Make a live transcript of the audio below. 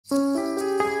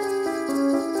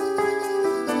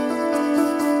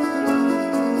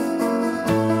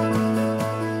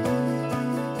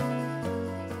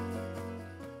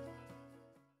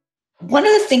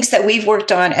one of the things that we've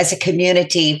worked on as a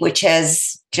community, which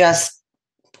has just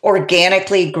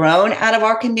organically grown out of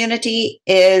our community,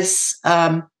 is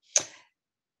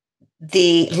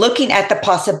the looking at the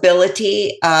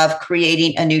possibility of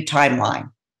creating a new timeline.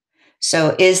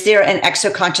 So is there an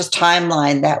exoconscious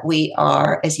timeline that we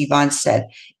are, as Yvonne said,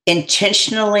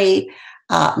 intentionally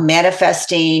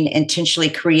manifesting,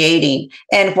 intentionally creating?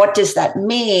 And what does that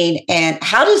mean? And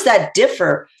how does that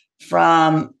differ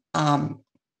from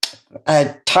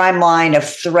a timeline of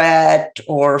threat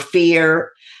or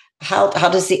fear? How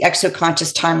does the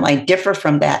exoconscious timeline differ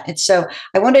from that? And so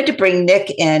I wanted to bring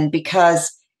Nick in because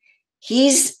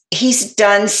he's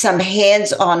done some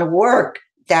hands-on work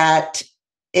that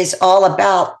is all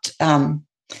about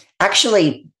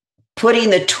actually putting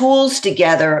the tools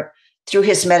together through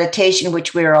his meditation,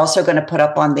 which we are also going to put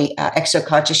up on the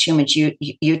Exoconscious Humans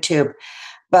YouTube,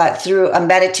 but through a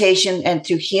meditation and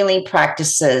through healing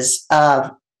practices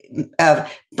of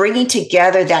bringing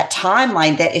together that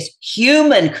timeline that is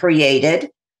human created,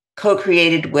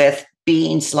 co-created with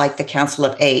beings like the Council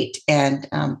of Eight, and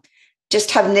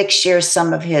just have Nick share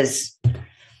some of his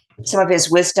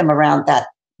wisdom around that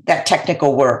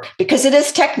technical work, because it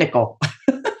is technical.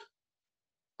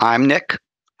 I'm Nick.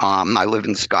 I live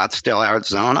in Scottsdale,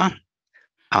 Arizona.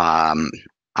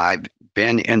 I've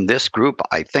been in this group,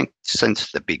 I think,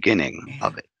 since the beginning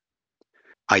of it.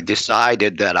 I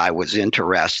decided that I was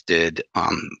interested.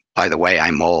 By the way,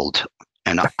 I'm old,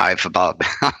 and I've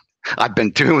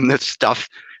been doing this stuff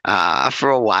for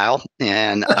a while.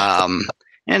 And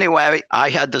anyway, I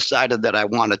had decided that I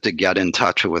wanted to get in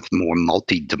touch with more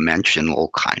multidimensional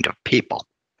kind of people.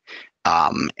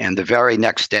 And the very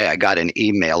next day, I got an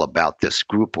email about this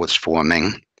group was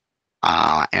forming.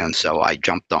 And so I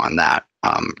jumped on that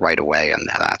right away, and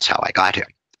that's how I got here.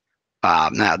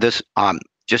 Now, this,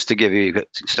 just to give you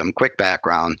some quick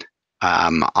background,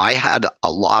 I had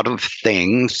a lot of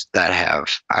things that have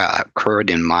occurred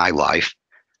in my life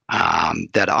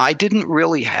that I didn't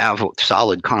really have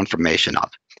solid confirmation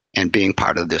of. And being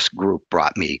part of this group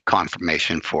brought me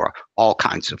confirmation for all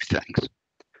kinds of things.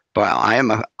 But I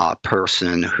am a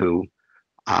person who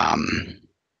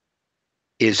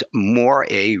is more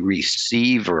a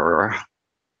receiver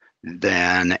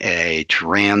than a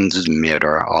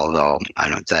transmitter, although I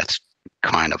don't, that's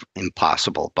kind of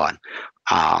impossible. But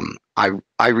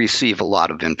I receive a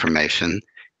lot of information,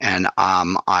 and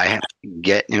I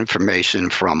get information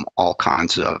from all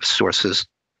kinds of sources.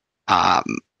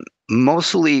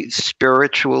 Mostly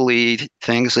spiritually,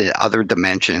 things in other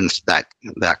dimensions, that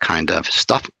kind of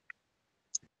stuff.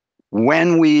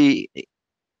 When we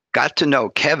got to know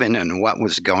Kevin and what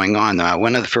was going on,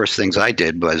 one of the first things I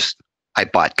did was I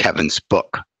bought Kevin's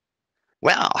book.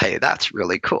 Well, hey, that's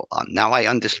really cool. Now I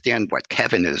understand what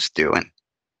Kevin is doing.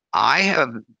 I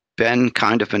have been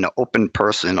kind of an open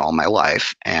person all my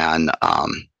life, and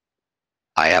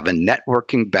I have a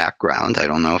networking background. I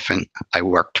don't know if I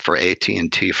worked for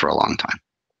AT&T for a long time.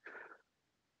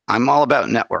 I'm all about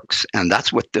networks, and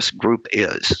that's what this group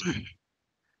is.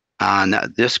 And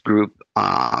this group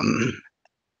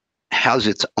has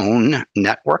its own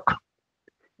network,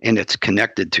 and it's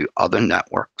connected to other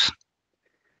networks.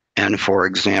 And for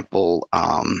example,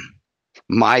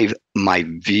 my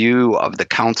view of the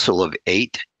Council of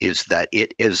Eight is that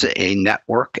it is a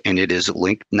network, and it is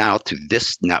linked now to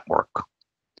this network.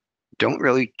 Don't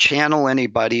really channel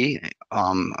anybody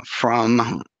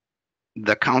from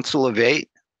the Council of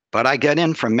Eight, but I get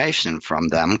information from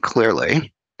them,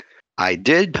 clearly. I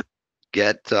did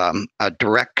get a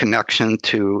direct connection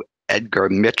to Edgar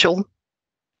Mitchell,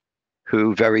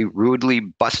 who very rudely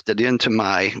busted into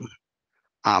my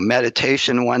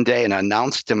meditation one day and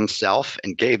announced himself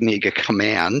and gave me a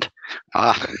command.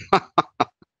 But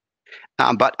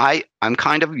I'm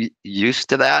kind of used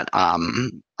to that.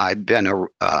 I've been a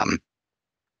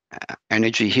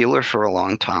energy healer for a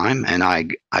long time, and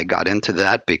I got into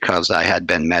that because I had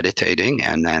been meditating,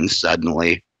 and then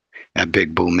suddenly a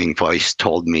big booming voice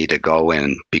told me to go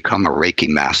and become a Reiki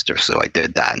master. So I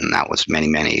did that, and that was many,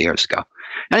 many years ago.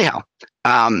 Anyhow,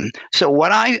 so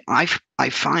what I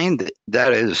find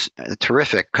that is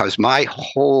terrific, because my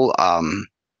whole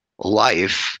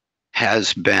life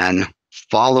has been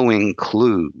following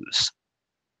clues,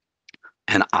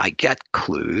 and I get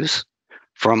clues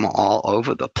from all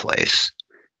over the place.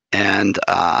 And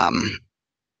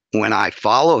when I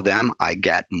follow them, I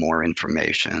get more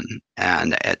information,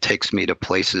 and it takes me to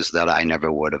places that I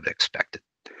never would have expected.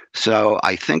 So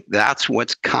I think that's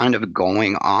what's kind of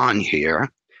going on here.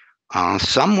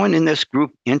 Someone in this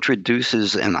group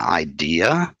introduces an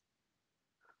idea,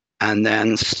 and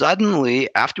then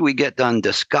suddenly, after we get done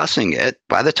discussing it,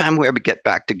 by the time we ever get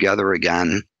back together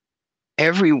again,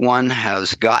 everyone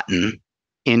has gotten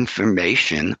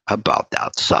information about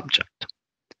that subject.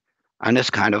 And it's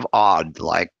kind of odd.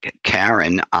 Like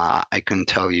Karin, I can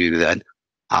tell you that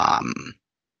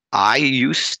I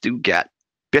used to get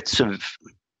bits of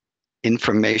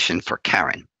information for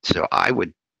Karin. So I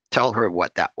would tell her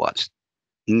what that was.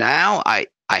 Now I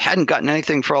hadn't gotten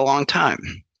anything for a long time.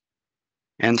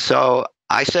 And so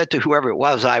I said to whoever it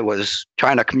was I was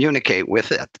trying to communicate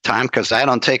with at the time, because I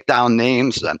don't take down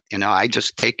names, I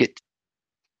just take it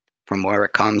from where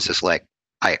it comes. It's like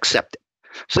I accept it.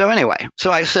 So anyway,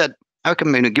 so I said, how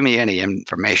come you give me any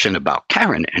information about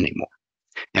Karin anymore?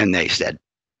 And they said,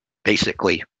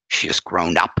 basically, she's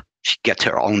grown up. She gets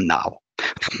her own now.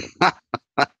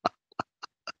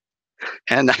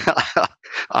 And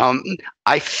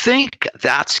I think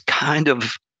that's kind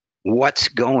of what's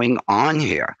going on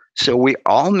here. So we're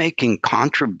all making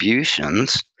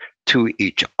contributions to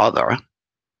each other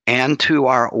and to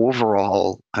our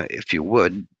overall, if you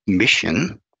would,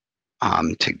 mission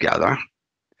together.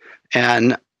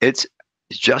 And it's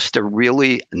just a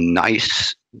really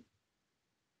nice,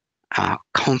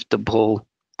 comfortable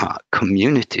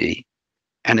community,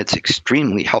 and it's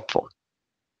extremely helpful.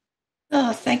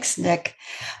 Oh, thanks, Nick.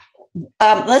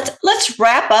 Let's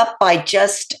wrap up by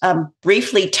just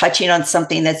briefly touching on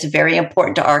something that's very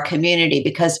important to our community,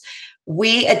 because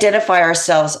we identify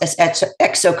ourselves as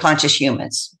exoconscious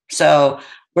humans. So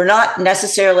we're not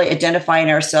necessarily identifying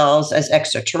ourselves as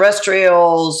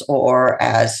extraterrestrials or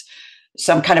as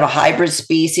some kind of a hybrid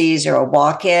species or a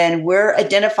walk-in. We're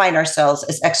identifying ourselves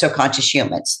as exoconscious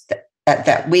humans,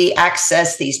 that we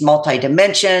access these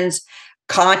multi-dimensions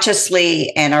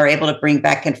consciously and are able to bring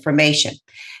back information.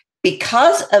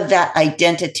 Because of that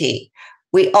identity,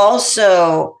 we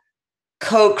also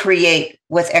co-create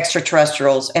with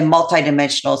extraterrestrials and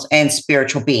multidimensionals and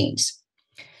spiritual beings.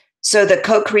 So the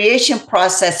co-creation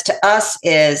process to us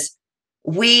is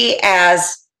we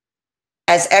as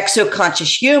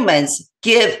exoconscious humans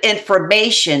give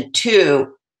information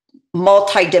to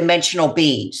multidimensional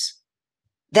beings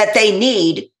that they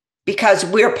need because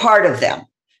we're part of them.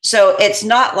 So it's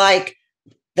not like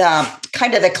the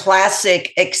kind of the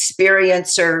classic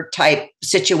experiencer type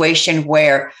situation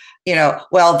where,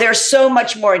 well, they're so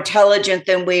much more intelligent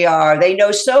than we are. They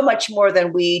know so much more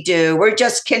than we do. We're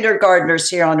just kindergartners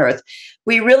here on Earth.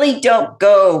 We really don't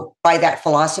go by that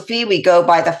philosophy. We go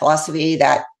by the philosophy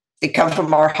that they come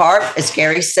from our heart, as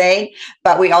Gary's saying,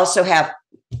 but we also have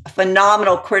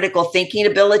phenomenal critical thinking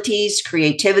abilities,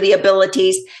 creativity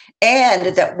abilities,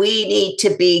 and that we need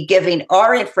to be giving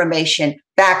our information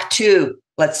back to,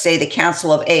 let's say, the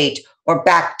Council of Eight, or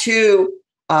back to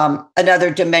another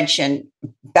dimension,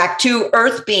 back to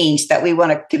Earth beings that we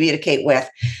want to communicate with.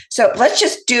 So let's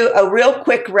just do a real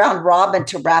quick round robin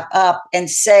to wrap up and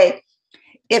say,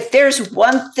 if there's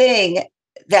one thing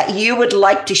that you would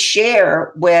like to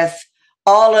share with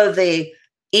all of the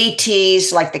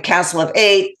ETs, like the Council of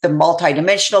Eight, the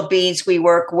multidimensional beings we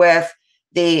work with,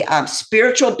 the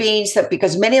spiritual beings, that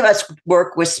because many of us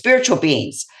work with spiritual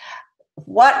beings,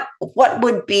 what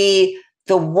would be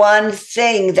the one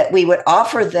thing that we would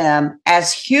offer them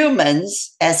as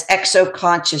humans, as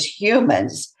exoconscious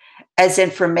humans, as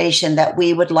information that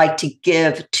we would like to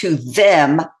give to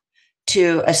them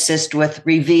to assist with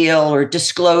reveal or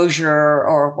disclosure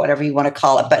or whatever you want to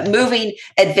call it, but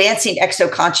advancing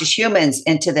exoconscious humans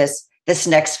into this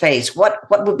next phase? What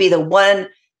would be the one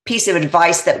piece of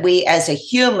advice that we as a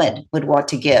human would want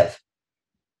to give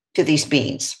to these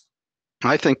beings?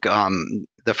 I think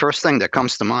the first thing that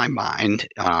comes to my mind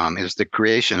is the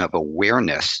creation of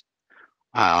awareness.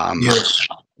 Yes.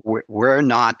 We're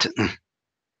not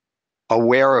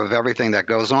aware of everything that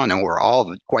goes on, and we're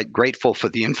all quite grateful for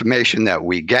the information that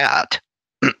we get.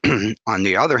 On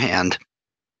the other hand,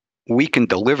 we can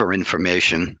deliver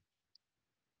information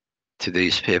to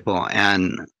these people,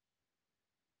 and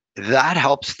that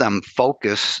helps them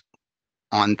focus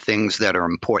on things that are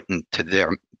important to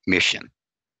their mission.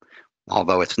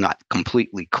 Although it's not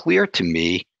completely clear to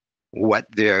me what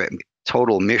their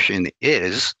total mission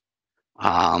is,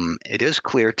 it is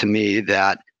clear to me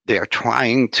that they're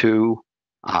trying to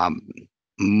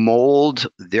mold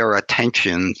their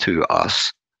attention to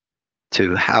us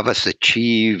to have us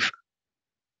achieve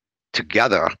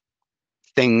together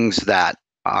things that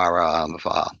are of,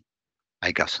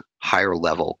 I guess, higher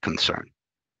level concern.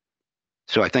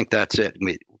 So I think that's it.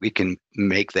 We can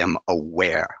make them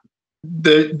aware.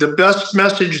 The best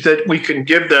message that we can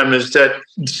give them is that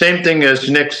same thing as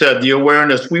Nick said, the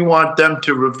awareness. We want them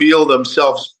to reveal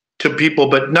themselves to people,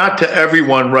 but not to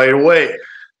everyone right away.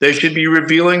 They should be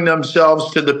revealing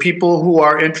themselves to the people who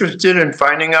are interested in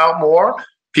finding out more,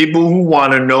 people who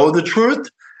want to know the truth,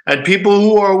 and people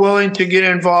who are willing to get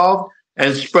involved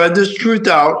and spread this truth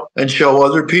out and show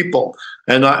other people.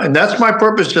 And that's my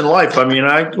purpose in life. I mean,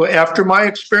 after my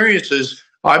experiences,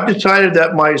 I've decided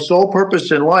that my sole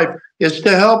purpose in life is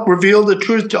to help reveal the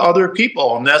truth to other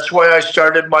people. And that's why I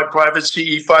started my private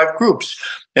CE5 groups.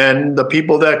 And the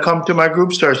people that come to my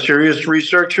groups are serious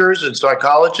researchers and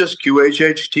psychologists,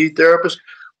 QHHT therapists,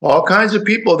 all kinds of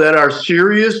people that are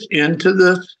serious into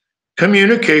this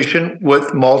communication with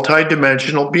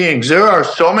multidimensional beings. There are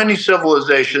so many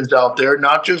civilizations out there,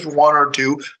 not just one or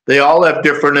two. They all have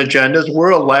different agendas.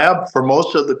 We're a lab for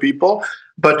most of the people.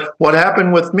 But what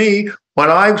happened with me, when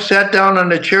I sat down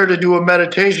on a chair to do a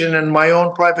meditation in my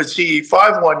own private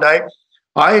CE5 one night,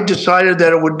 I decided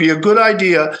that it would be a good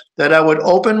idea that I would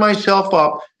open myself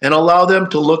up and allow them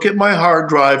to look at my hard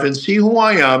drive and see who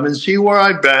I am and see where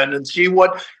I've been and see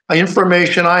what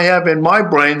information I have in my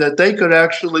brain that they could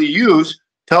actually use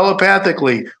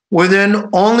telepathically. Within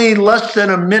only less than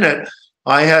a minute,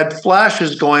 I had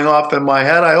flashes going off in my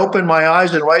head. I opened my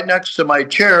eyes, and right next to my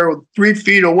chair, 3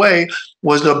 feet away,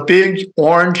 was a big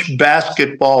orange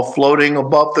basketball floating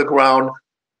above the ground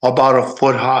about a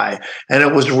foot high. And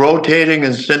it was rotating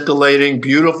and scintillating,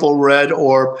 beautiful red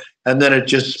orb. And then it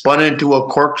just spun into a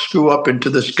corkscrew up into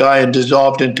the sky and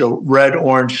dissolved into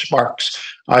red-orange sparks.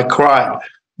 I cried.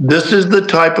 This is the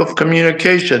type of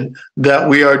communication that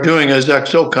we are doing as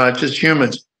exoconscious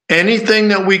humans. Anything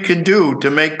that we can do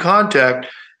to make contact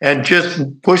and just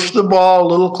push the ball a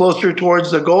little closer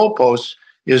towards the goalposts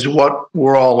is what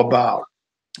we're all about.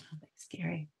 Oh, that's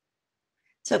scary.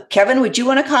 So, Kevin, would you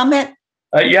want to comment?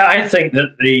 Yeah, I think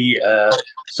that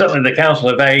certainly the Council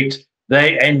of Eight,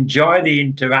 they enjoy the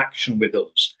interaction with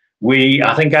us.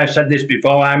 I think I've said this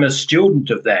before, I'm a student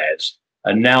of theirs,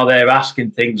 and now they're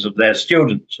asking things of their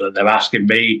students, and they're asking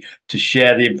me to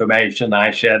share the information.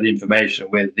 I share the information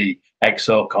with the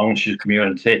Exoconscious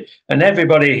community, and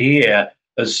everybody here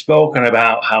has spoken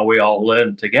about how we all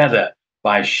learn together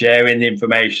by sharing the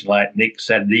information. Like Nick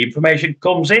said, the information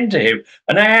comes into him,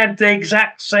 and I had the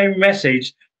exact same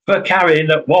message for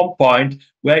Karin at one point,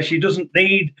 where she doesn't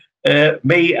need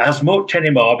me as much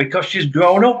anymore because she's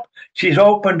grown up. She's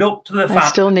opened up to the fact. I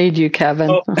still need you, Kevin.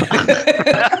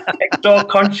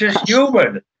 Exoconscious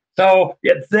human. So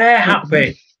yeah, they're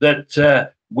happy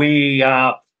that we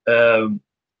are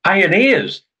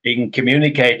pioneers in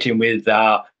communicating with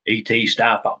our ET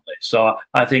star family. So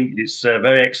I think it's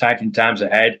very exciting times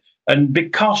ahead. And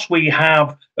because we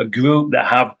have a group that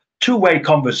have two-way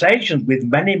conversations with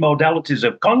many modalities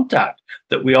of contact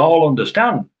that we all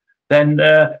understand, then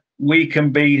we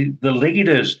can be the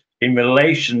leaders in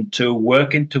relation to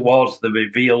working towards the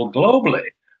reveal globally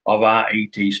of our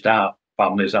ET star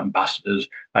families, ambassadors.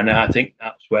 And I think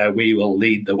that's where we will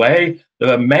lead the way.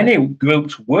 There are many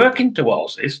groups working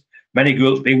towards this. Many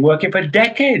groups been working for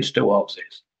decades towards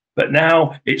this. But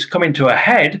now it's coming to a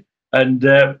head, and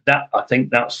I think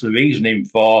that's the reasoning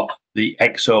for the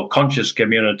Exoconscious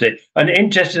community. And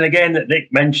interesting again that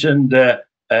Nick mentioned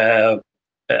Edgar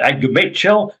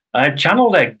Mitchell. I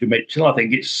channeled Edgar Mitchell. I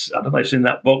don't know, it's in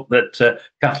that book that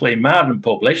Kathleen Marden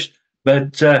published,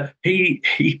 but he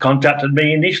contacted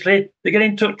me initially to get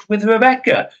in touch with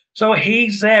Rebecca. So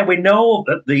he's there. We know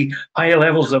that the higher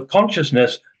levels of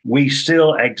consciousness, we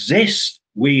still exist.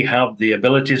 We have the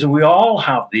abilities, and we all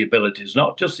have the abilities,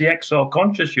 not just the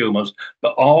exoconscious humans,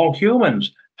 but all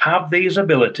humans have these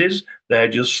abilities. They're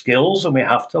just skills, and we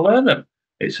have to learn them.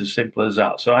 It's as simple as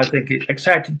that. So I think it's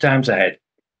exciting times ahead.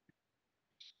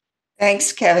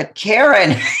 Thanks, Kevin.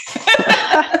 Karin.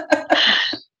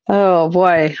 Oh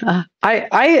boy,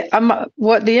 I'm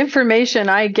what the information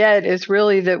I get is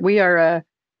really that we are a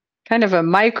kind of a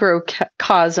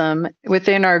microcosm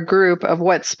within our group of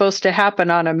what's supposed to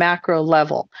happen on a macro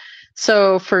level.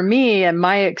 So for me and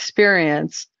my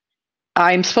experience,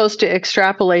 I'm supposed to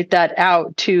extrapolate that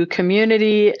out to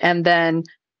community and then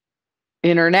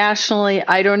internationally.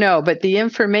 I don't know, but the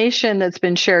information that's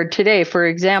been shared today, for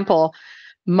example,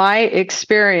 my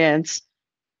experience,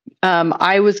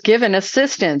 I was given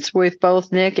assistance with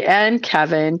both Nick and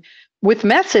Kevin with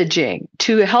messaging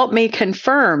to help me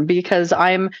confirm, because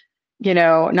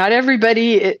not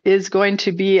everybody is going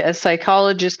to be a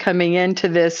psychologist coming into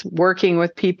this, working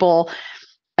with people,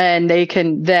 and they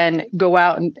can then go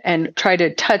out and try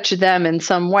to touch them in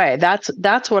some way.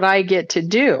 That's what I get to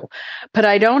do. But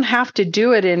I don't have to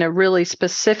do it in a really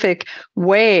specific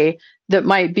way that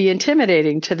might be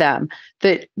intimidating to them,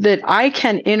 that I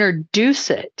can introduce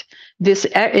it, this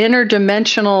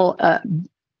interdimensional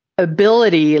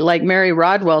ability, like Mary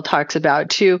Rodwell talks about,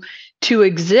 to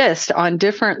exist on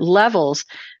different levels,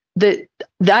 that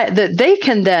they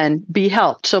can then be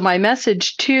helped. So my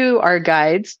message to our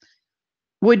guides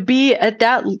would be at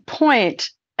that point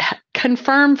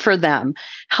confirm for them,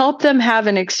 help them have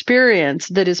an experience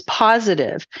that is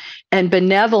positive and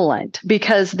benevolent,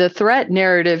 because the threat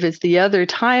narrative is the other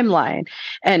timeline.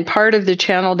 And part of the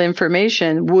channeled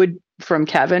information from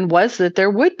Kevin was that there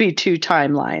would be two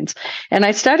timelines. And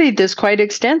I studied this quite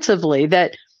extensively,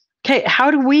 that, okay,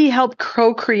 how do we help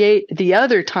co-create the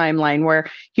other timeline where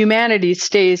humanity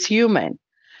stays human,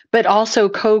 but also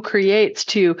co-creates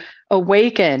to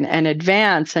awaken and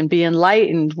advance and be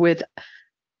enlightened with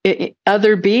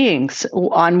other beings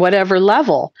on whatever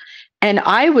level. And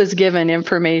I was given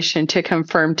information to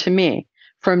confirm to me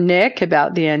from Nick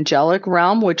about the angelic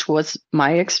realm, which was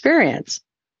my experience,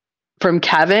 from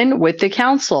Kevin with the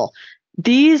council.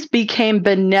 These became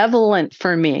benevolent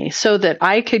for me so that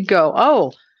I could go,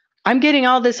 oh, I'm getting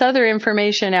all this other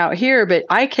information out here, but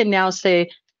I can now say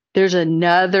there's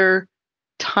another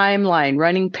timeline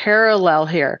running parallel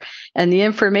here. And the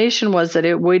information was that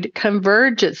it would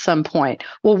converge at some point.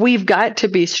 Well, we've got to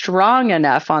be strong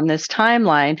enough on this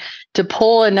timeline to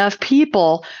pull enough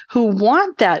people who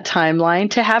want that timeline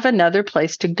to have another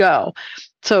place to go.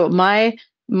 So my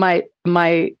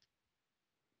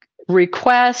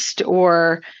request,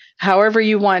 or however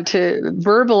you want to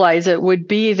verbalize it, would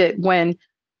be that when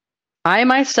I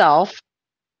myself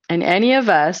and any of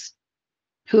us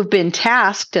who've been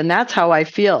tasked, and that's how I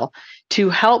feel, to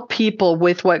help people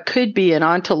with what could be an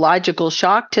ontological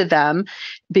shock to them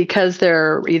because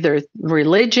their either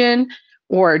religion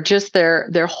or just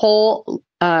their whole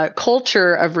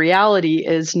culture of reality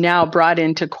is now brought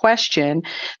into question,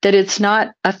 that it's not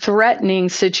a threatening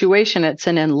situation, it's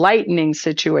an enlightening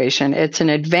situation, it's an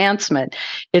advancement,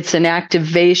 it's an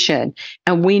activation,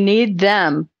 and we need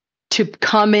them to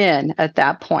come in at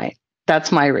that point.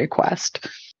 That's my request.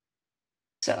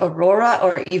 So Aurora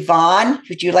or Yvonne,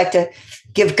 would you like to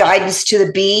give guidance to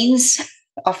the beings?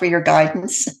 Offer your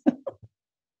guidance.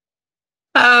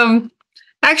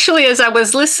 Actually, as I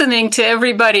was listening to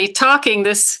everybody talking,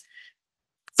 this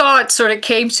thought sort of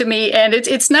came to me, and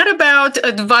it's not about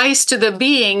advice to the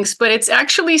beings, but it's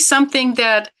actually something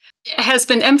that has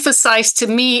been emphasized to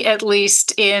me, at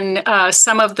least in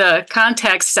some of the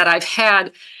contacts that I've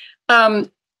had.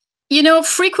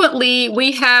 Frequently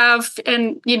we have,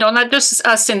 and, not just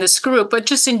us in this group, but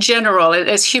just in general,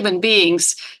 as human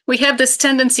beings, we have this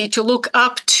tendency to look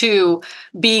up to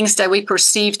beings that we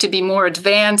perceive to be more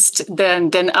advanced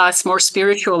than us, more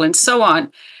spiritual, and so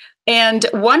on. And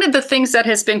one of the things that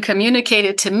has been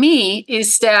communicated to me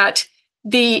is that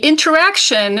the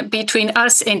interaction between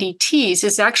us and ETs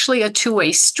is actually a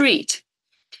two-way street.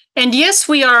 And yes,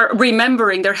 we are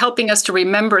remembering, they're helping us to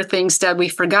remember things that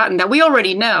we've forgotten, that we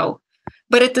already know.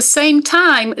 But at the same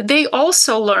time, they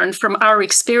also learn from our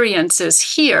experiences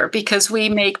here, because we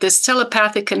make this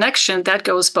telepathic connection that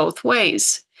goes both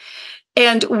ways.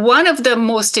 And one of the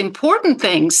most important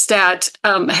things that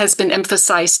has been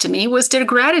emphasized to me was their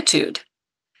gratitude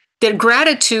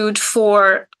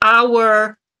for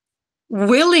our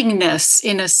willingness,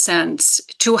 in a sense,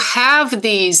 to have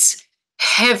these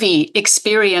heavy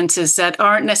experiences that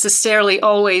aren't necessarily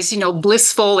always,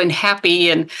 blissful and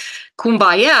happy and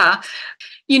kumbaya.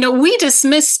 We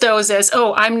dismiss those as,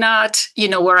 oh, I'm not,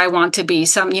 where I want to be.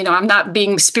 I'm not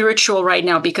being spiritual right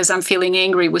now because I'm feeling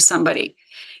angry with somebody.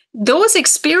 Those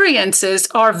experiences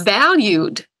are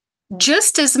valued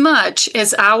just as much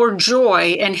as our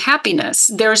joy and happiness.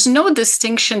 There's no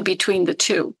distinction between the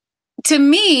two. To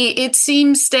me, it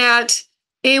seems that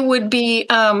it would be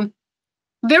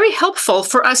very helpful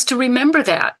for us to remember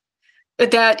that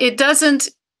it doesn't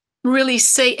really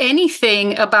say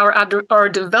anything about our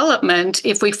development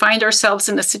if we find ourselves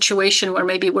in a situation where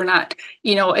maybe we're not,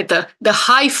 at the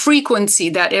high frequency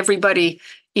that everybody,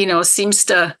 seems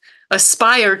to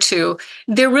aspire to.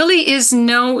 There really is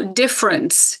no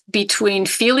difference between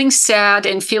feeling sad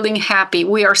and feeling happy.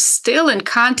 We are still in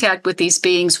contact with these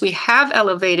beings. We have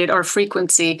elevated our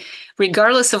frequency,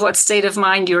 regardless of what state of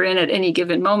mind you're in at any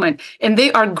given moment. And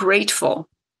they are grateful.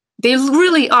 They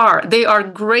really are. They are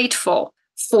grateful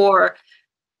for,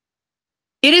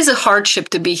 it is a hardship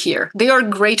to be here. They are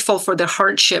grateful for the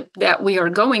hardship that we are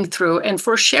going through and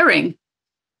for sharing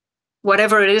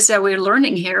whatever it is that we're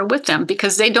learning here with them,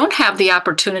 because they don't have the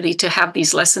opportunity to have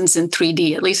these lessons in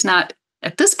 3D, at least not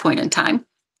at this point in time.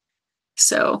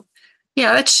 So,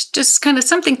 yeah, that's just kind of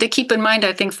something to keep in mind,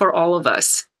 I think, for all of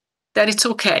us, that it's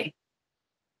okay.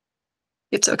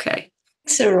 It's okay.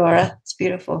 Thanks, Aurora. It's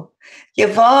beautiful.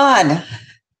 Yvonne.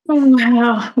 Oh,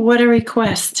 wow. What a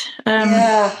request.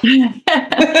 Yeah.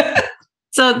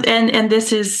 So So, and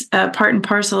this is part and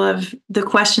parcel of the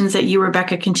questions that you,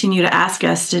 Rebecca, continue to ask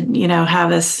us to,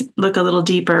 have us look a little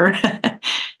deeper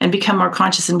and become more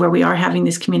conscious in where we are having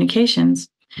these communications.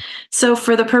 So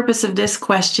for the purpose of this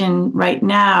question right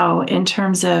now, in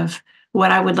terms of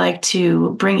what I would like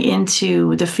to bring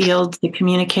into the field to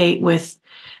communicate with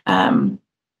the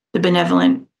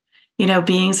benevolent,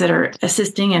 beings that are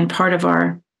assisting and part of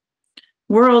our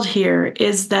world here,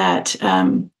 is that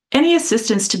any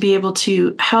assistance to be able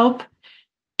to help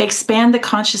expand the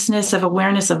consciousness of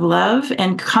awareness of love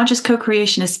and conscious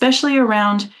co-creation, especially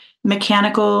around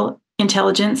mechanical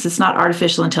intelligence. It's not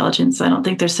artificial intelligence. I don't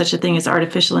think there's such a thing as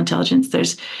artificial intelligence.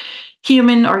 There's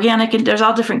human, organic, and there's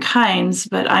all different kinds,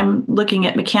 but I'm looking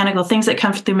at mechanical things that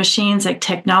come through machines like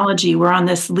technology. We're on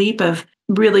this leap of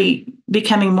really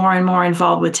becoming more and more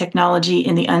involved with technology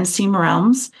in the unseen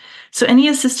realms. So any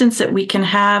assistance that we can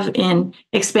have in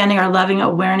expanding our loving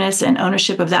awareness and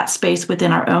ownership of that space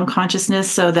within our own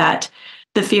consciousness, so that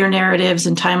the fear narratives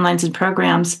and timelines and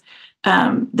programs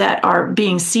that are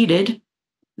being seeded,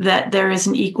 that there is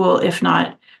an equal, if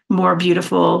not more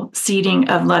beautiful, seeding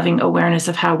of loving awareness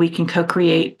of how we can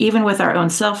co-create, even with our own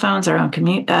cell phones, our own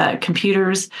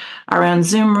computers, our own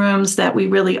Zoom rooms, that we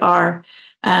really are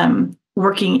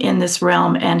working in this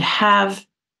realm and have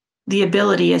the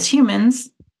ability as humans,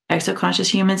 exoconscious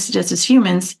humans, just as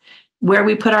humans, where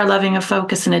we put our loving of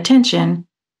focus and attention,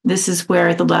 this is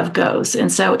where the love goes. And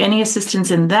so any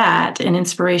assistance in that and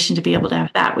inspiration to be able to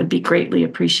have that would be greatly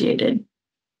appreciated.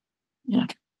 Yeah.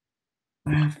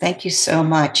 Wow, thank you so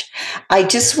much. I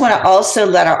just want to also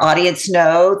let our audience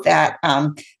know that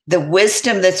the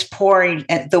wisdom that's pouring,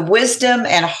 the wisdom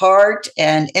and heart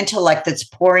and intellect that's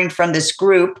pouring from this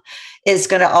group is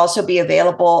going to also be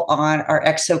available on our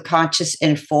Exoconscious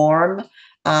Inform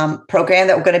program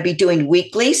that we're going to be doing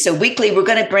weekly. So weekly, we're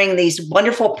going to bring these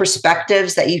wonderful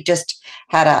perspectives that you just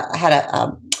had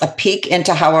a peek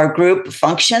into how our group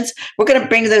functions. We're going to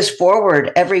bring those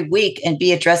forward every week and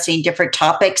be addressing different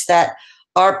topics that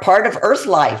are part of Earth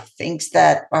life, things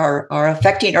that are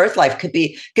affecting Earth life. Could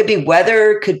be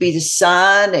weather, could be the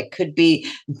sun, it could be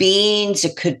beings,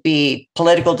 it could be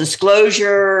political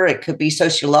disclosure, it could be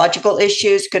sociological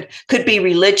issues, could be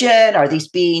religion. Are these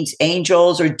beings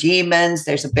angels or demons?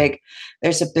 There's a big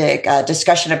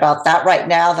discussion about that right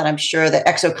now that I'm sure the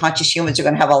Exoconscious Humans are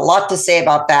going to have a lot to say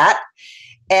about that.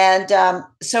 And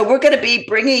so we're going to be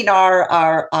bringing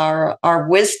our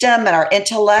wisdom and our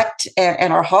intellect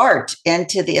and our heart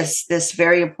into this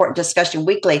very important discussion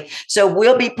weekly. So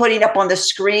we'll be putting up on the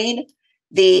screen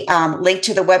the link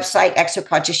to the website,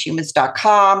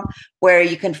 exoconscioushumans.com, where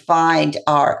you can find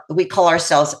we call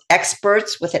ourselves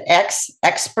experts with an X,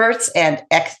 experts and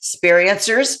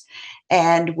experiencers.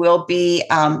 And we'll be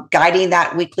guiding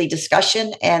that weekly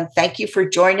discussion. And thank you for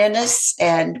joining us.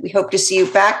 And we hope to see you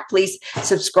back. Please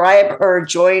subscribe or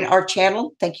join our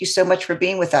channel. Thank you so much for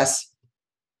being with us.